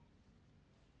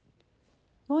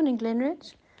Morning,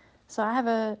 Glenridge. So I have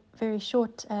a very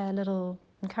short little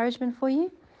encouragement for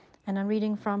you, and I'm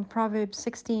reading from Proverbs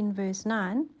 16, verse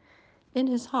 9. In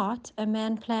his heart, a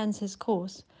man plans his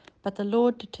course, but the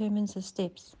Lord determines his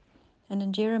steps. And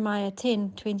in Jeremiah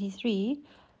 10:23,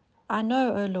 I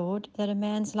know, O Lord, that a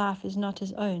man's life is not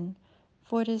his own,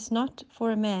 for it is not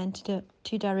for a man to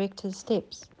direct his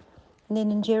steps. And then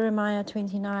in Jeremiah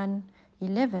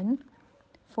 29:11,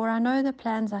 for I know the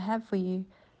plans I have for you,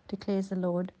 declares the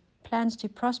Lord, plans to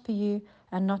prosper you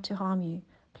and not to harm you,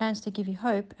 plans to give you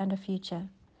hope and a future.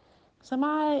 So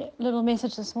my little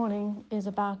message this morning is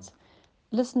about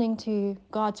listening to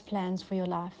God's plans for your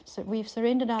life. So we've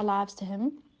surrendered our lives to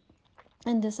Him,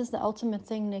 and this is the ultimate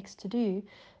thing next to do,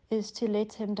 is to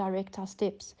let Him direct our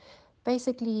steps.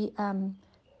 Basically,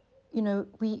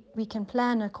 we can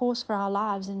plan a course for our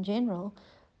lives in general,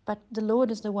 but the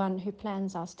Lord is the one who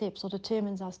plans our steps or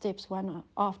determines our steps one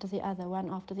after the other, one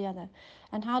after the other.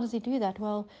 And how does He do that?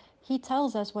 Well, He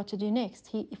tells us what to do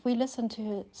next. If we listen to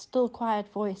a still, quiet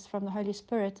voice from the Holy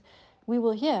Spirit, we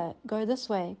will hear, go this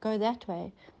way, go that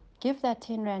way, give that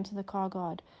 10 Rand to the car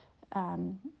guard,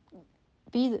 um,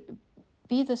 be,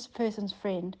 be this person's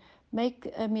friend,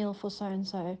 make a meal for so and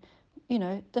so,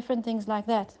 different things like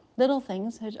that. Little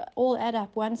things that all add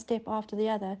up one step after the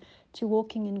other to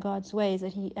walking in God's ways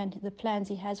that He and the plans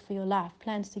He has for your life,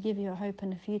 plans to give you a hope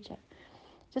and a future.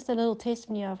 Just a little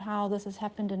testimony of how this has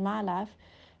happened in my life.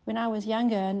 When I was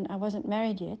younger and I wasn't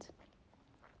married yet,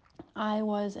 I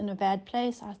was in a bad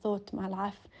place. I thought my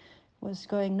life was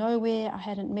going nowhere. I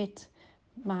hadn't met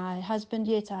my husband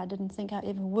yet. I didn't think I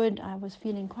ever would. I was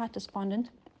feeling quite despondent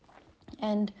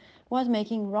and was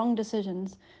making wrong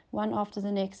decisions one after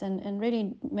the next and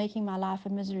really making my life a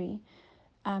misery.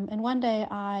 And one day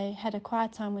I had a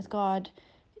quiet time with God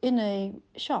in a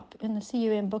shop, in the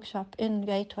CUM bookshop in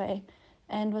Gateway,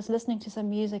 and was listening to some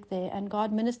music there. And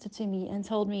God ministered to me and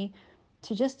told me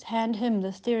to just hand Him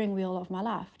the steering wheel of my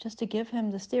life, just to give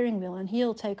Him the steering wheel, and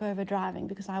He'll take over driving,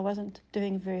 because I wasn't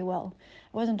doing very well.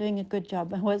 I wasn't doing a good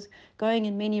job. I was going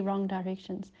in many wrong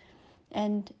directions.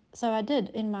 And so I did.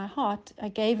 In my heart, I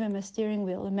gave Him a steering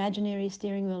wheel, imaginary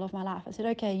steering wheel of my life. I said,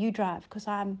 okay, you drive, because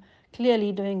I'm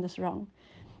clearly doing this wrong.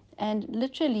 And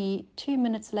literally 2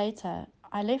 minutes later,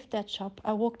 I left that shop.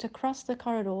 I walked across the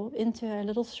corridor into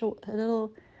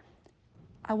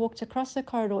I walked across the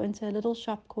corridor into a little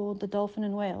shop called the Dolphin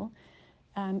and Whale.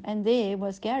 And there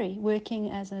was Gary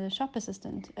working as a shop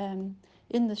assistant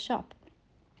in the shop.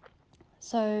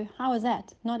 So how was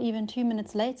that? Not even 2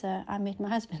 minutes later, I met my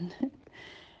husband.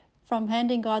 From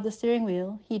handing God the steering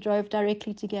wheel, he drove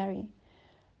directly to Gary.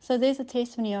 So there's a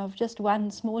testimony of just one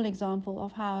small example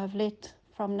of how I've let,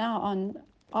 from now on,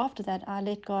 after that, I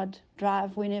let God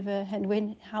drive whenever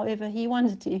and however He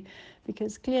wanted to,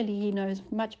 because clearly He knows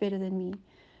much better than me.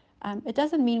 It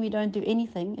doesn't mean we don't do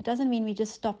anything. It doesn't mean we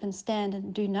just stop and stand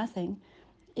and do nothing.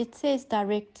 It says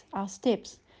direct our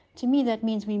steps. To me, that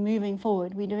means we're moving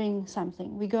forward. We're doing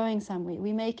something. We're going somewhere.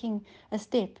 We're making a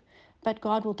step, but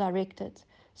God will direct it.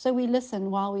 So we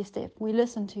listen while we step. We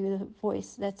listen to the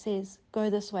voice that says, go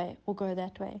this way or go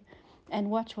that way, and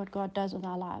watch what God does with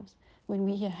our lives when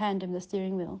we hand Him the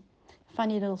steering wheel.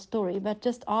 Funny little story, but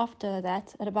just after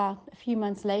that, at about a few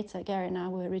months later, Gary and I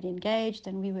were already engaged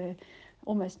and we were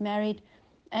almost married.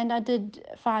 And I did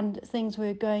find things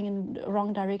were going in the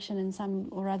wrong direction in some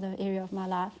or other area of my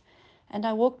life. And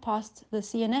I walked past the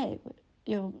CNA.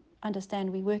 You'll understand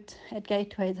we worked at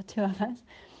Gateway, the two of us.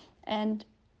 And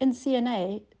in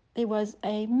CNA, there was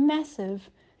a massive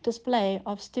display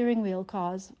of steering wheel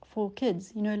cars for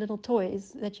kids, little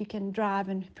toys that you can drive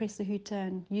and press the hooter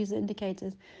and use the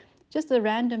indicators. Just a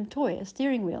random toy, a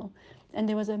steering wheel. And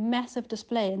there was a massive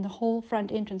display in the whole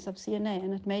front entrance of CNA,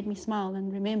 and it made me smile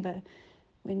and remember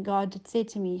when God had said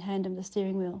to me, hand Him the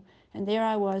steering wheel. And there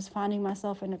I was, finding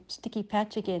myself in a sticky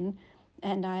patch again,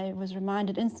 and I was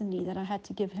reminded instantly that I had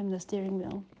to give Him the steering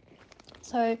wheel.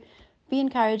 So be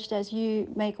encouraged as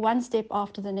you make one step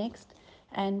after the next,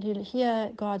 and you'll hear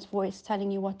God's voice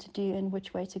telling you what to do and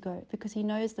which way to go, because He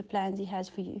knows the plans He has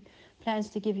for you, plans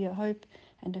to give you a hope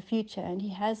and a future, and He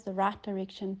has the right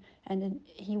direction, and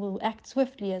He will act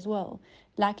swiftly as well,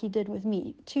 like He did with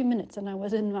me. 2 minutes and I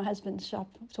was in my husband's shop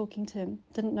talking to him.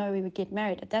 Didn't know we would get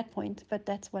married at that point, but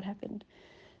that's what happened.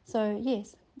 So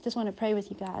yes, just want to pray with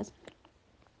you guys.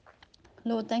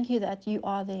 Lord, thank you that you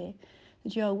are there,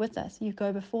 that you are with us. You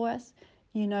go before us.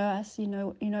 You know us. You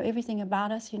know everything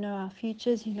about us. You know our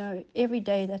futures. You know every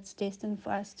day that's destined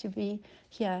for us to be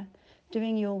here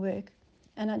doing your work.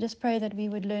 And I just pray that we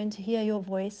would learn to hear your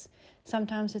voice.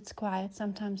 Sometimes it's quiet,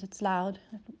 sometimes it's loud,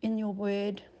 in your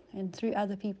word and through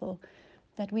other people,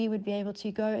 that we would be able to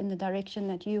go in the direction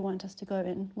that you want us to go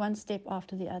in, one step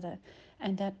after the other,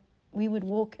 and that we would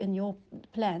walk in your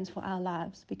plans for our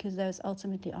lives, because those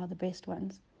ultimately are the best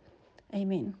ones.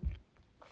 Amen.